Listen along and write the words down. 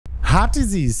Heart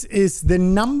disease is the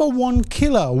 #1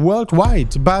 killer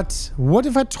worldwide, but what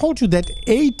if I told you that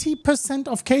 80%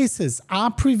 of cases are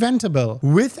preventable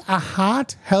with a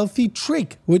heart-healthy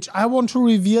trick, which I want to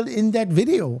reveal in that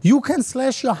video? You can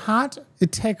slash your heart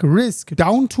attack risk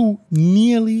down to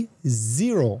nearly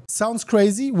zero. Sounds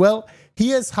crazy? Well,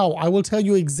 here's how. I will tell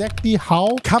you exactly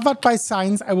how. Covered by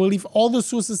science. I will leave all the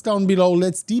sources down below.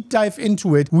 Let's deep dive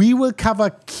into it. We will cover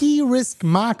key risk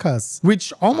markers,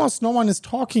 which almost no one is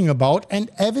talking about, and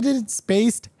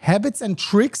evidence-based habits and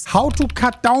tricks, how to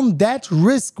cut down that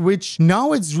risk, which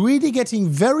now it's really getting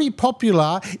very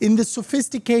popular in the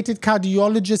sophisticated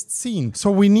cardiologist scene.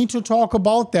 So we need to talk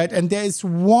about that. And there is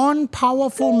one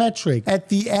powerful metric at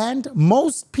the end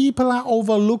most people are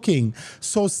overlooking.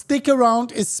 So stick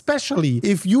around, especially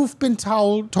if you've been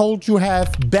told you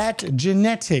have bad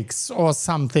genetics or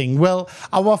something. Well,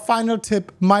 our final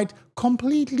tip might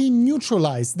completely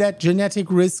neutralize that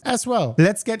genetic risk as well.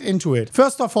 Let's get into it.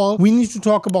 First of all, we need to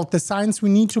talk about the science. We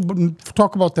need to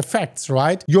talk about the facts,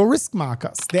 right? Your risk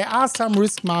markers. There are some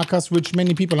risk markers which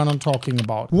many people are not talking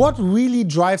about. What really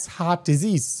drives heart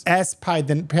disease as per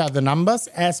the numbers,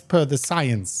 as per the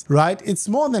science, right? It's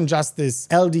more than just this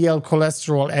LDL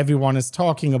cholesterol everyone is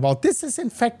talking about. This is in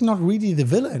fact not really the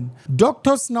villain.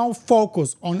 Doctors now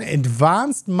focus on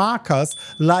advanced markers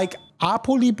like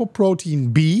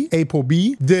apolipoprotein B,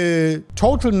 ApoB, the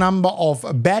total number of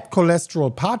bad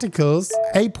cholesterol particles.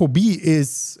 ApoB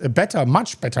is a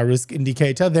much better risk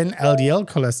indicator than LDL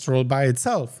cholesterol by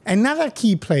itself. Another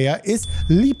key player is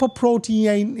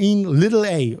lipoprotein little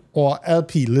a, or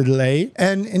LP little a,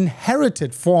 an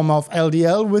inherited form of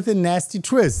LDL with a nasty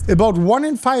twist. About 1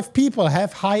 in 5 people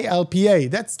have high LPA.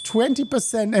 That's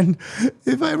 20%, and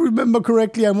if I remember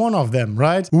correctly, I'm one of them,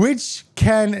 right? Which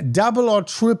can double or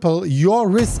triple your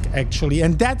risk actually,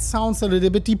 and that sounds a little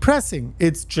bit depressing.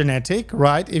 It's genetic,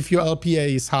 right? If your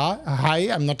LPA is high,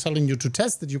 I'm not telling you to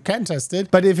test it, you can test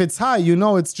it, but if it's high, you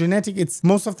know it's genetic. It's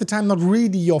most of the time not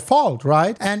really your fault,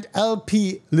 right? And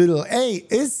LP little a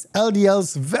is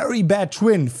LDL's very bad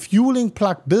twin, fueling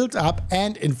plaque buildup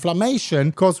and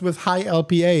inflammation, because with high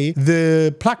LPA,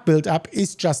 the plaque buildup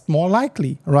is just more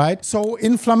likely, right? So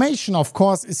inflammation, of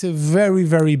course, is a very,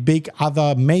 very big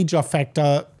other major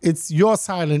factor. It's your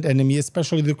silent enemy,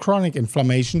 especially the chronic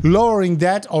inflammation. Lowering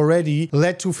that already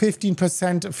led to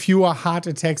 15% fewer heart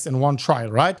attacks in one trial,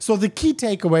 right? So the key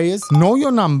takeaway is know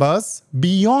your numbers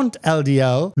beyond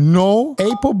LDL, know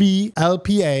ApoB,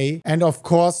 LPA, and of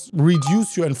course,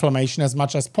 reduce your inflammation as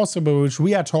much as possible, which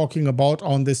we are talking about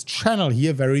on this channel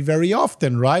here very, very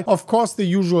often, right? Of course, the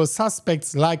usual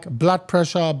suspects like blood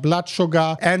pressure, blood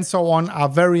sugar, and so on are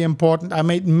very important. I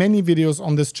made many videos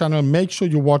on this channel. Make sure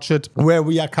you watch it, where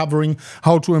we are covering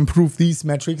how to improve these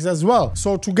metrics as well.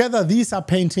 So together, these are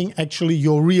painting actually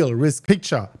your real risk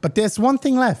picture. But there's one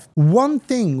thing left. One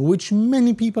thing which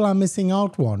many people are missing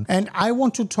out on. And I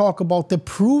want to talk about the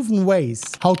proven ways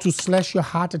how to slash your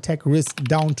heart attack risk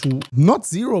down to not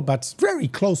zero, but very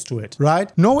close to it, right?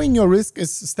 Knowing your risk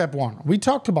is step one. We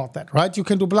talked about that, right? You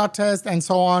can do blood tests and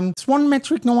so on. It's one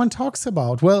metric no one talks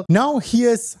about. Well, now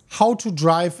here's how to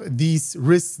drive these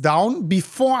risks down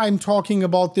before I'm talking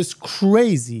about this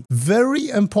crazy, very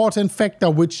important factor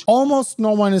which almost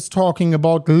no one is talking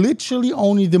about. Literally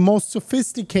only the most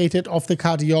sophisticated of the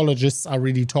cardiologists are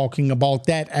really talking about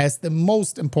that as the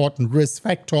most important risk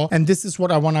factor. And this is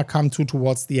what I want to come to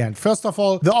towards the end. First of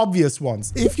all, the obvious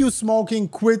ones. If you're smoking,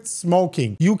 quit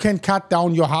smoking. You can cut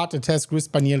down your heart attack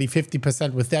risk by nearly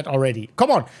 50% with that already. Come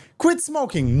on, quit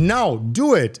smoking now.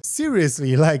 Do it.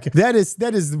 Seriously, like that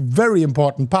is a very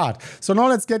important part. So now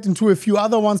let's get into a few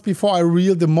other ones before I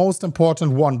reveal the most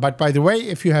important one. But by the way,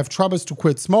 if you have troubles to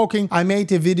quit smoking, I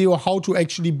made a video how to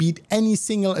actually beat any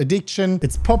single addiction.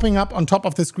 It's popping up on top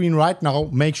of the screen right now.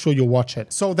 Make sure you watch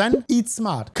it. So then eat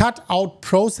smart. Cut out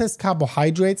processed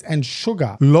carbohydrates and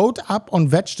sugar. Load up on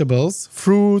vegetables,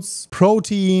 fruits,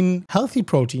 protein, healthy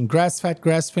protein, grass-fed,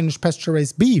 grass-finished,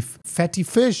 pasture-raised beef, fatty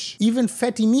fish, even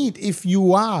fatty meat if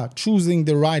you are choosing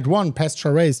the right one,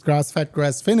 pasture-raised, grass-fed,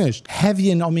 grass-finished,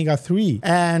 heavy in omega-3,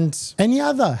 and any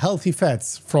other healthy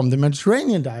fats from the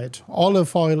Mediterranean diet.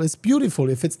 Olive oil is beautiful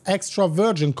if it's extra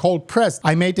virgin, cold pressed.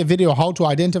 I made a video how to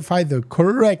identify the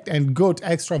correct and good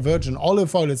extra virgin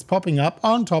olive oil. Is popping up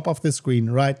on top of the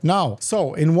screen right now.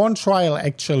 So in one trial,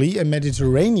 actually, a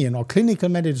Mediterranean or clinical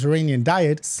Mediterranean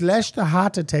diet slashed the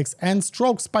heart attacks and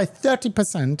strokes by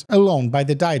 30% alone by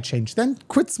the diet change. Then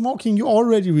quit smoking, you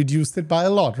already reduced it by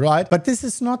a lot, right? But this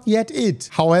is not yet it.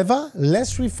 However,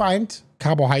 less refined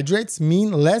carbohydrates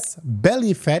mean less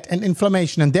belly fat and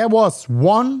inflammation. And there was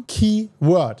one key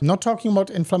word. I'm not talking about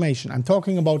inflammation. I'm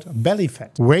talking about belly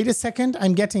fat. Wait a second,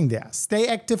 I'm getting there. Stay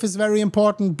active is very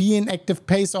important. Being active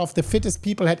pays off. The fittest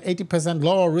people had 80%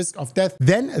 lower risk of death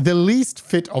than the least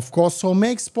fit, of course. So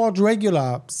make sport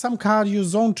regular. Some cardio,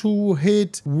 zone 2,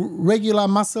 HIIT, regular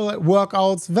muscle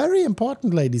workouts. Very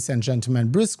important, ladies and gentlemen.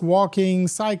 Brisk walking,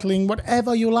 cycling,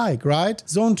 whatever you like, right?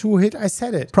 Zone 2, HIIT, I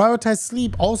said it. Prioritize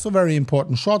sleep, also very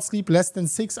important. Short sleep, less than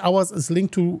 6 hours, is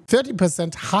linked to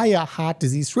 30% higher heart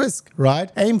disease risk,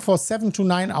 right? Aim for 7 to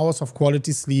 9 hours of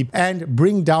quality sleep and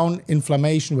bring down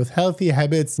inflammation with healthy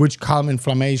habits which calm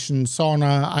inflammation,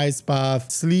 sauna, ice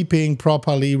bath, sleeping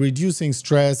properly, reducing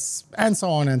stress, and so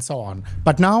on and so on.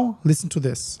 But now listen to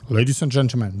this. Ladies and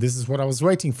gentlemen, this is what I was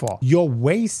waiting for. Your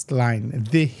waistline,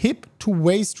 the hip to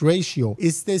waist ratio,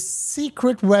 is the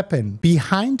secret weapon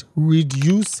behind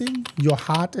reducing your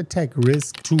heart attack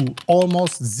risk to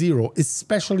almost zero,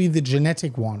 especially the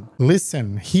genetic one.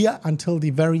 Listen here until the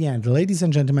very end. Ladies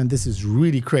and gentlemen, this is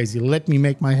really crazy. Let me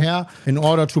make my hair in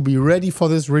order to be ready for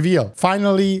this reveal.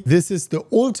 Finally, this is the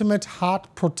ultimate heart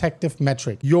protective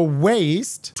metric. Your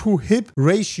waist to hip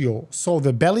ratio, so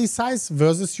the belly size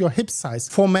versus your hip size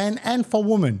for men and for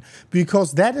women,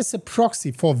 because that is a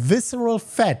proxy for visceral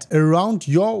fat around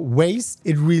your waist.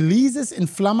 It releases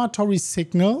inflammatory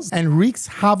signals and wreaks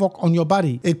havoc on your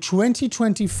body. A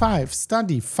 2025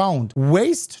 study found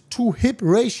waist to hip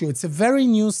ratio. It's a very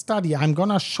new study. I'm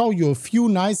gonna show you a few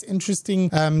nice, interesting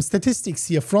statistics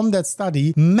here from that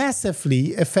study.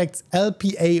 Massively affects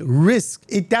LPA risk.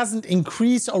 It doesn't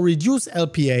increase or reduce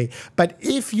LPA, but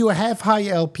if you have high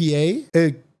LPA,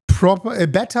 a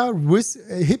better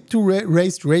hip to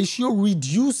waist ratio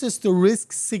reduces the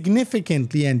risk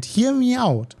significantly. And hear me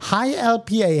out. High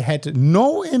LPA had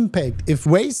no impact if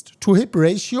waist to hip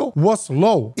ratio was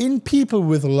low. In people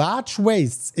with large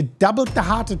waists, it doubled the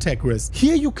heart attack risk.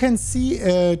 Here you can see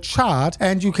a chart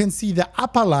and you can see the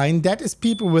upper line. That is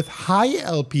people with high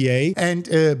LPA and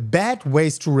a bad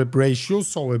waist to hip ratio,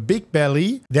 so a big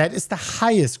belly. That is the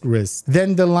highest risk.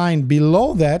 Then the line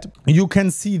below that, you can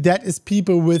see that is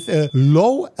people with a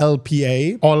low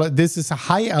LPA, or this is a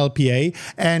high LPA,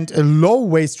 and a low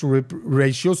waist to hip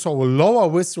ratio, so a lower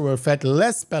visceral fat,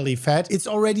 less belly fat. It's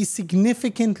already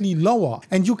significantly lower.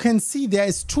 And you can see there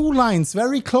is two lines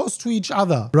very close to each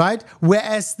other, right?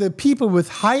 Whereas the people with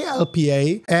high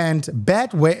LPA and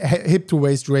bad hip to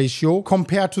waist ratio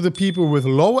compared to the people with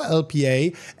low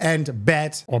LPA and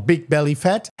bad or big belly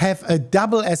fat have a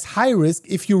double as high risk.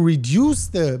 If you reduce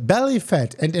the belly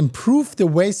fat and improve the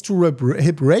waist to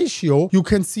hip ratio, you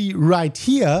can see right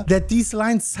here that these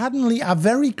lines suddenly are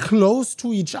very close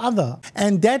to each other.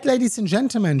 And that, ladies and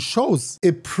gentlemen, shows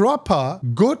a proper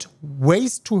good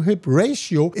waist to hip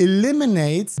ratio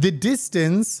eliminates the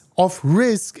distance of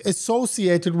risk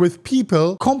associated with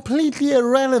people, completely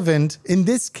irrelevant in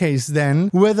this case then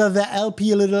whether the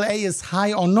LPA is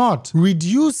high or not.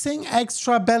 Reducing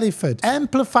extra belly fat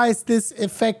amplifies this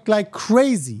effect like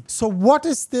crazy. So what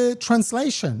is the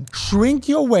translation? Shrink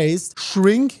your waist,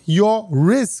 shrink your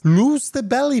risk. Lose the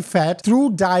belly fat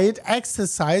through diet,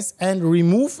 exercise, and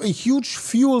remove a huge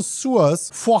fuel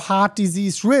source for heart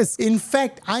disease risk. In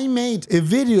fact, I made a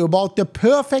video about the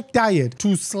perfect diet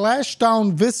to slash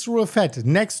down visceral fat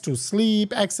next to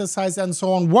sleep, exercise, and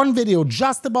so on. One video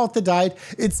just about the diet.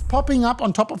 It's popping up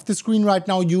on top of the screen right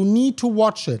now. You need to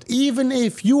watch it. Even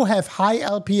if you have high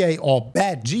LPA or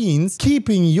bad genes,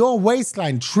 keeping your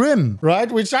waistline trim,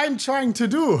 right, which I'm trying to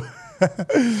do,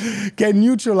 can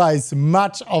neutralize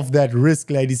much of that risk,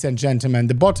 ladies and gentlemen.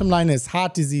 The bottom line is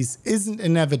heart disease isn't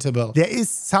inevitable. There is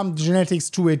some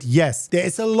genetics to it, yes. There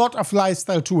is a lot of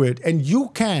lifestyle to it, and you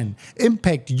can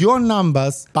impact your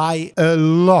numbers by a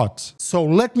lot. So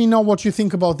let me know what you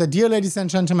think about that. Dear ladies and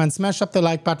gentlemen, smash up the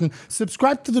like button,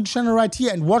 subscribe to the channel right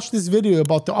here, and watch this video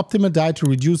about the optimal diet to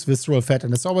reduce visceral fat.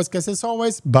 And as always, guys, as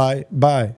always, bye.